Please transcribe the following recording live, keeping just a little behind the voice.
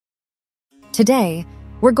Today,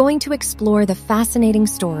 we're going to explore the fascinating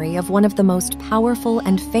story of one of the most powerful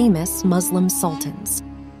and famous Muslim sultans.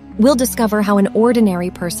 We'll discover how an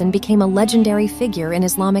ordinary person became a legendary figure in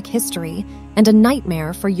Islamic history and a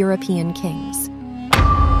nightmare for European kings.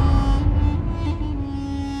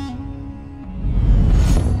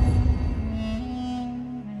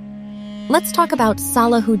 Let's talk about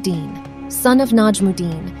Salahuddin, son of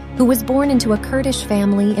Najmuddin, who was born into a Kurdish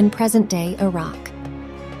family in present-day Iraq.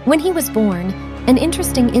 When he was born, an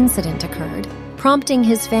interesting incident occurred, prompting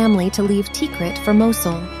his family to leave Tikrit for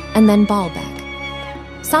Mosul and then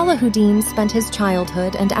Baalbek. Salahuddin spent his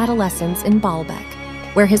childhood and adolescence in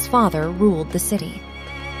Baalbek, where his father ruled the city.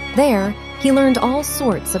 There, he learned all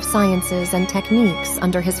sorts of sciences and techniques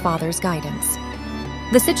under his father's guidance.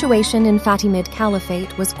 The situation in Fatimid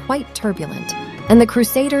Caliphate was quite turbulent, and the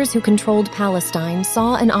Crusaders who controlled Palestine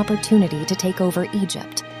saw an opportunity to take over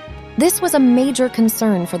Egypt. This was a major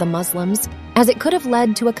concern for the Muslims, as it could have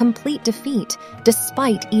led to a complete defeat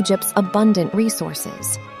despite Egypt's abundant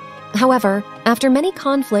resources. However, after many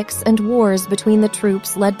conflicts and wars between the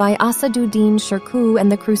troops led by Asaduddin Shirkuh and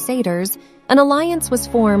the Crusaders, an alliance was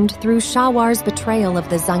formed through Shawar's betrayal of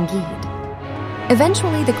the Zangid.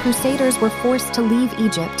 Eventually, the Crusaders were forced to leave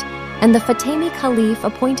Egypt, and the Fatimi Caliph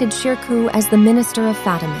appointed Shirkuh as the minister of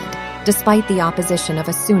Fatimid, despite the opposition of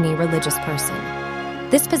a Sunni religious person.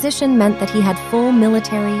 This position meant that he had full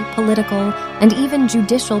military, political, and even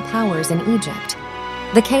judicial powers in Egypt.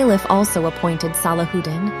 The Caliph also appointed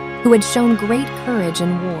Salahuddin, who had shown great courage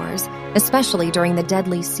in wars, especially during the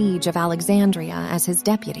deadly siege of Alexandria, as his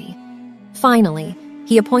deputy. Finally,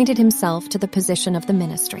 he appointed himself to the position of the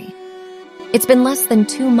ministry. It's been less than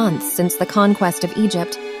 2 months since the conquest of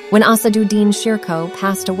Egypt, when Asaduddin Shirkuh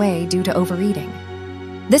passed away due to overeating.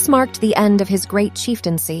 This marked the end of his great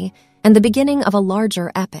chieftaincy and the beginning of a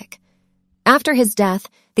larger epic. After his death,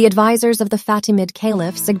 the advisors of the Fatimid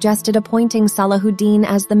Caliph suggested appointing Salahuddin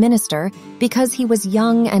as the minister because he was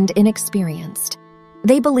young and inexperienced.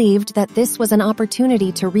 They believed that this was an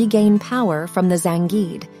opportunity to regain power from the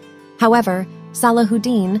Zangid. However,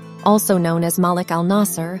 Salahuddin, also known as Malik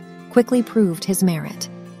al-Nasr, quickly proved his merit.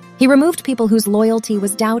 He removed people whose loyalty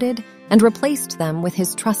was doubted and replaced them with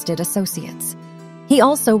his trusted associates. He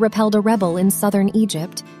also repelled a rebel in southern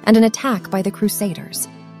Egypt and an attack by the Crusaders.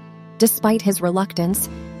 Despite his reluctance,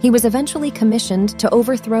 he was eventually commissioned to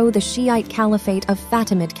overthrow the Shiite Caliphate of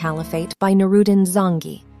Fatimid Caliphate by Nuruddin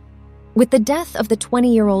Zangi. With the death of the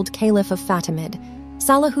 20-year-old Caliph of Fatimid,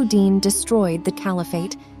 Salahuddin destroyed the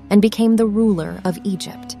caliphate and became the ruler of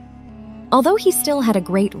Egypt. Although he still had a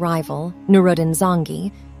great rival, Nuruddin Zangi,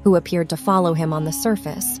 who appeared to follow him on the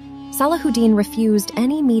surface, Salahuddin refused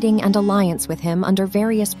any meeting and alliance with him under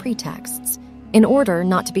various pretexts, in order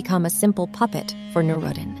not to become a simple puppet for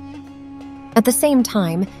Nuruddin. At the same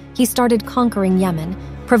time, he started conquering Yemen,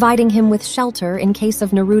 providing him with shelter in case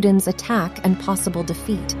of Nuruddin's attack and possible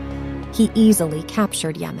defeat. He easily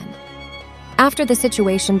captured Yemen. After the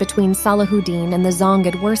situation between Salahuddin and the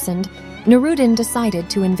Zangid worsened, Nuruddin decided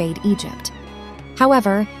to invade Egypt.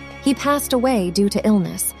 However, he passed away due to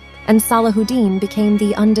illness, and Salahuddin became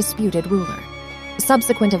the undisputed ruler.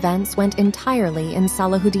 Subsequent events went entirely in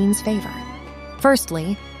Salahuddin's favor.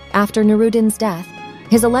 Firstly, after Nuruddin's death,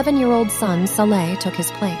 his 11-year-old son Saleh took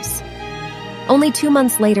his place. Only 2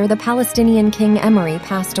 months later, the Palestinian king Emery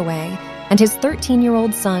passed away, and his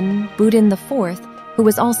 13-year-old son, Boudin IV, who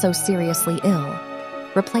was also seriously ill,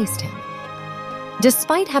 replaced him.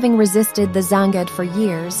 Despite having resisted the Zangid for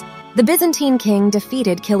years, the Byzantine king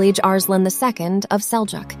defeated Kilij Arslan II of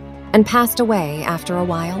Seljuk and passed away after a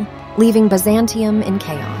while, leaving Byzantium in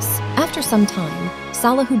chaos. After some time,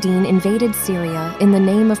 Salahuddin invaded Syria in the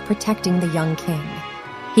name of protecting the young king.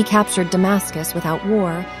 He captured Damascus without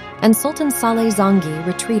war, and Sultan Saleh Zangi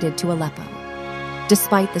retreated to Aleppo.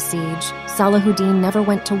 Despite the siege, Salahuddin never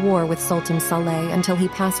went to war with Sultan Saleh until he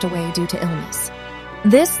passed away due to illness.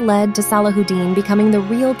 This led to Salahuddin becoming the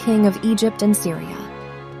real king of Egypt and Syria.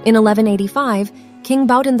 In 1185, King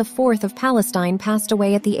Boudin IV of Palestine passed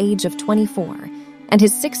away at the age of 24, and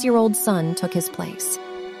his 6-year-old son took his place.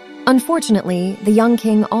 Unfortunately, the young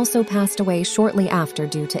king also passed away shortly after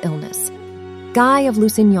due to illness. Guy of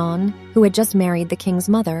Lusignan, who had just married the king's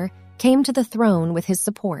mother, came to the throne with his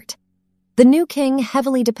support. The new king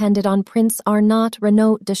heavily depended on Prince Arnaut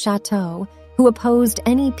Renaud de Chateau, who opposed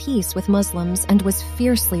any peace with Muslims and was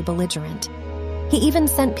fiercely belligerent. He even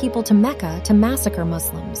sent people to Mecca to massacre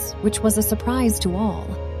Muslims, which was a surprise to all.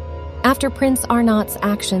 After Prince Arnaut's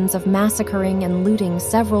actions of massacring and looting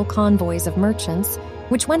several convoys of merchants,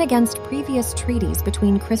 which went against previous treaties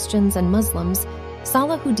between Christians and Muslims,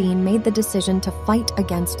 Salahuddin made the decision to fight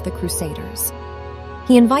against the Crusaders.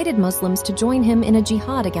 He invited Muslims to join him in a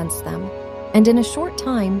jihad against them, and in a short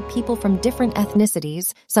time, people from different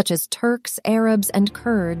ethnicities, such as Turks, Arabs, and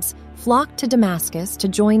Kurds, flocked to Damascus to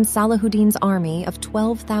join Salahuddin's army of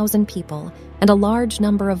 12,000 people and a large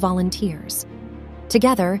number of volunteers.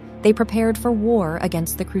 Together, they prepared for war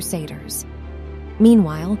against the Crusaders.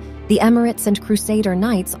 Meanwhile, the Emirates and Crusader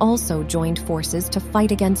knights also joined forces to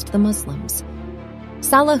fight against the Muslims.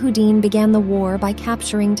 Salahuddin began the war by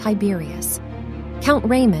capturing Tiberias. Count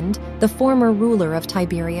Raymond, the former ruler of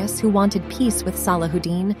Tiberias who wanted peace with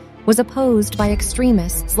Salahuddin, was opposed by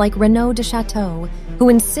extremists like Renaud de Chateau, who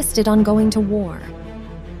insisted on going to war.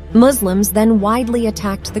 Muslims then widely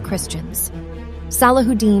attacked the Christians.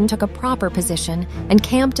 Salahuddin took a proper position and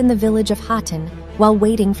camped in the village of Hattin while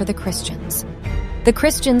waiting for the Christians. The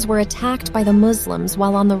Christians were attacked by the Muslims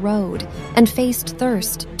while on the road and faced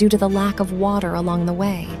thirst due to the lack of water along the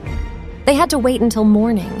way. They had to wait until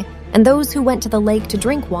morning, and those who went to the lake to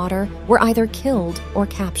drink water were either killed or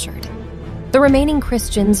captured. The remaining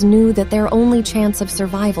Christians knew that their only chance of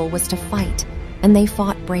survival was to fight, and they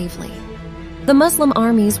fought bravely. The Muslim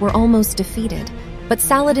armies were almost defeated, but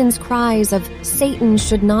Saladin's cries of "Satan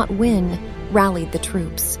should not win" rallied the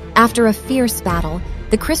troops. After a fierce battle,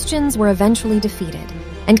 the Christians were eventually defeated,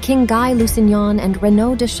 and King Guy Lusignan and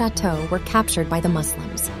Renaud de Chateau were captured by the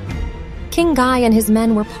Muslims. King Guy and his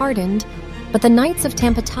men were pardoned, but the Knights of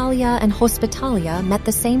Tampatalia and Hospitalia met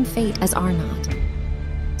the same fate as Arnott.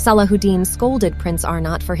 Salahuddin scolded Prince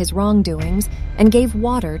Arnott for his wrongdoings and gave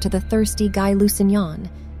water to the thirsty Guy Lusignan,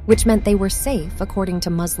 which meant they were safe according to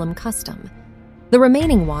Muslim custom. The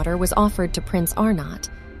remaining water was offered to Prince Arnott,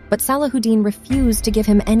 but Salahuddin refused to give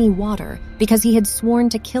him any water because he had sworn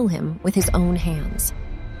to kill him with his own hands.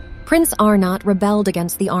 Prince Arnott rebelled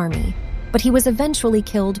against the army, but he was eventually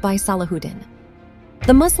killed by Salahuddin.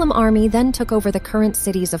 The Muslim army then took over the current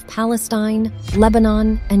cities of Palestine,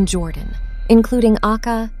 Lebanon, and Jordan, including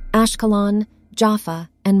Akka, Ashkelon, Jaffa,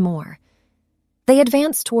 and more. They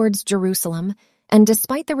advanced towards Jerusalem, and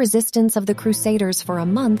despite the resistance of the Crusaders for a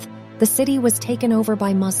month, the city was taken over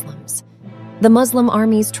by Muslims. The Muslim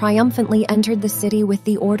armies triumphantly entered the city with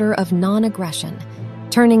the order of non-aggression,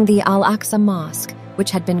 turning the Al-Aqsa Mosque,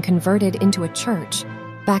 which had been converted into a church,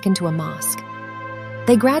 back into a mosque.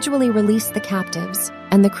 They gradually released the captives,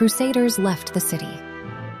 and the Crusaders left the city.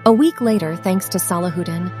 A week later, thanks to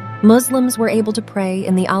Salahuddin, Muslims were able to pray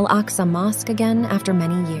in the Al-Aqsa Mosque again after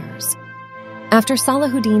many years. After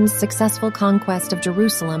Salahuddin's successful conquest of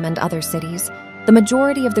Jerusalem and other cities, the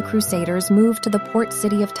majority of the Crusaders moved to the port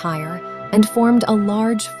city of Tyre and formed a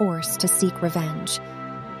large force to seek revenge.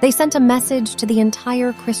 They sent a message to the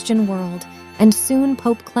entire Christian world, and soon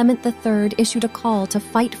Pope Clement III issued a call to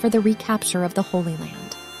fight for the recapture of the Holy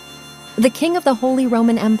Land. The king of the Holy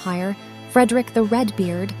Roman Empire, Frederick the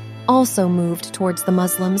Redbeard, also moved towards the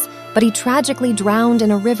Muslims, but he tragically drowned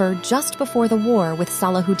in a river just before the war with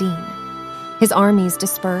Salahuddin. His armies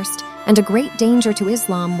dispersed, and a great danger to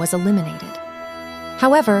Islam was eliminated.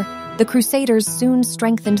 However, the Crusaders soon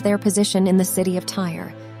strengthened their position in the city of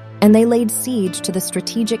Tyre, and they laid siege to the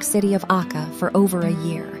strategic city of Akka for over a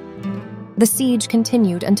year. The siege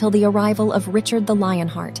continued until the arrival of Richard the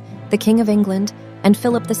Lionheart, the King of England, and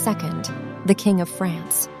Philip II, the King of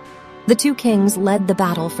France. The two kings led the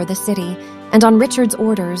battle for the city, and on Richard's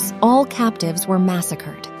orders, all captives were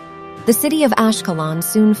massacred. The city of Ashkelon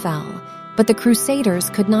soon fell, but the Crusaders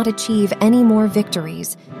could not achieve any more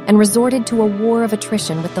victories and resorted to a war of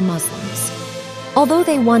attrition with the Muslims. Although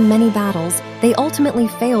they won many battles, they ultimately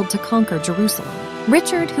failed to conquer Jerusalem.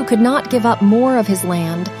 Richard, who could not give up more of his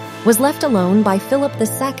land, was left alone by Philip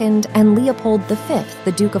II and Leopold V,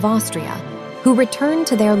 the Duke of Austria, who returned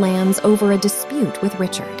to their lands over a dispute with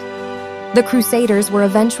Richard. The Crusaders were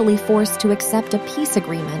eventually forced to accept a peace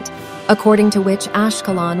agreement, according to which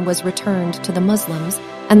Ashkelon was returned to the Muslims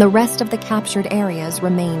and the rest of the captured areas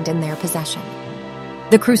remained in their possession.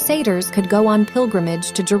 The Crusaders could go on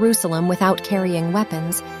pilgrimage to Jerusalem without carrying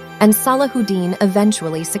weapons, and Salahuddin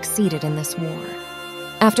eventually succeeded in this war.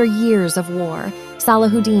 After years of war,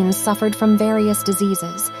 Salahuddin suffered from various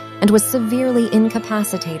diseases and was severely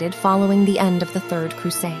incapacitated following the end of the Third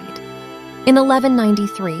Crusade. In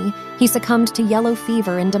 1193, he succumbed to yellow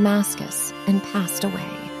fever in Damascus and passed away.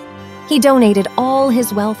 He donated all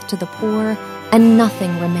his wealth to the poor, and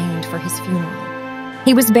nothing remained for his funeral.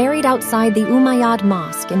 He was buried outside the Umayyad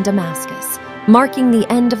Mosque in Damascus, marking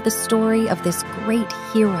the end of the story of this great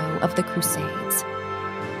hero of the Crusades.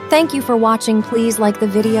 Thank you for watching. Please like the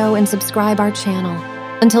video and subscribe our channel.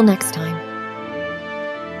 Until next time.